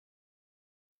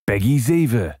Peggy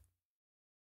 7.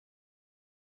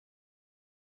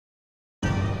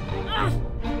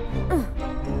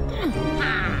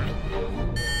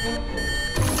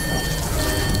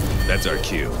 That's our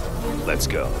cue. Let's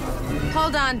go.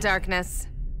 Hold on, Darkness.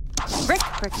 Brick,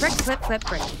 brick, brick, flip, flip,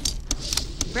 brick.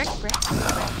 Brick, brick,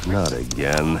 brick. Not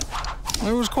again.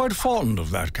 I was quite fond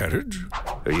of that carriage.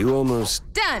 Are you almost...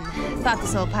 Done! Thought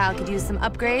this old pile could use some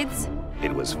upgrades.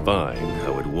 It was fine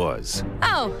how it was.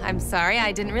 Oh, I'm sorry.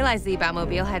 I didn't realize the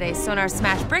Batmobile had a sonar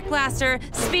smash brick blaster,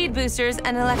 speed boosters,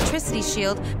 and electricity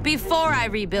shield before I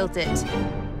rebuilt it.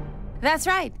 That's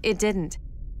right, it didn't.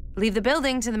 Leave the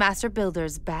building to the master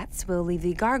builders. Bats will leave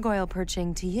the gargoyle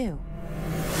perching to you.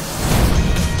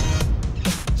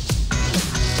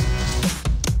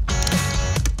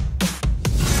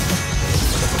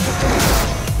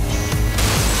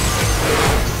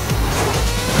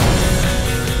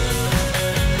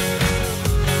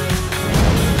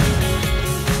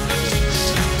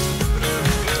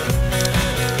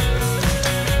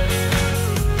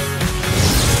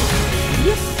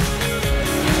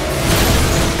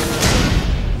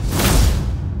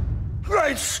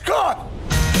 Great Scott!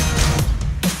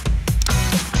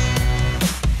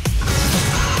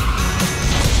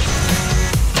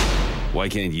 Why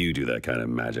can't you do that kind of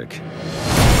magic?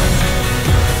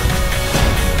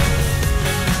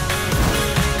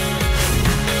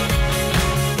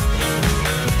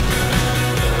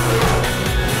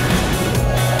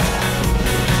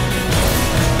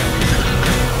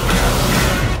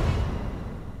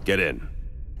 Get in.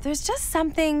 There's just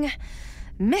something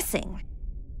missing.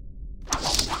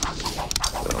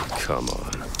 Oh, come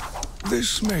on.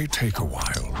 This may take a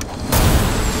while.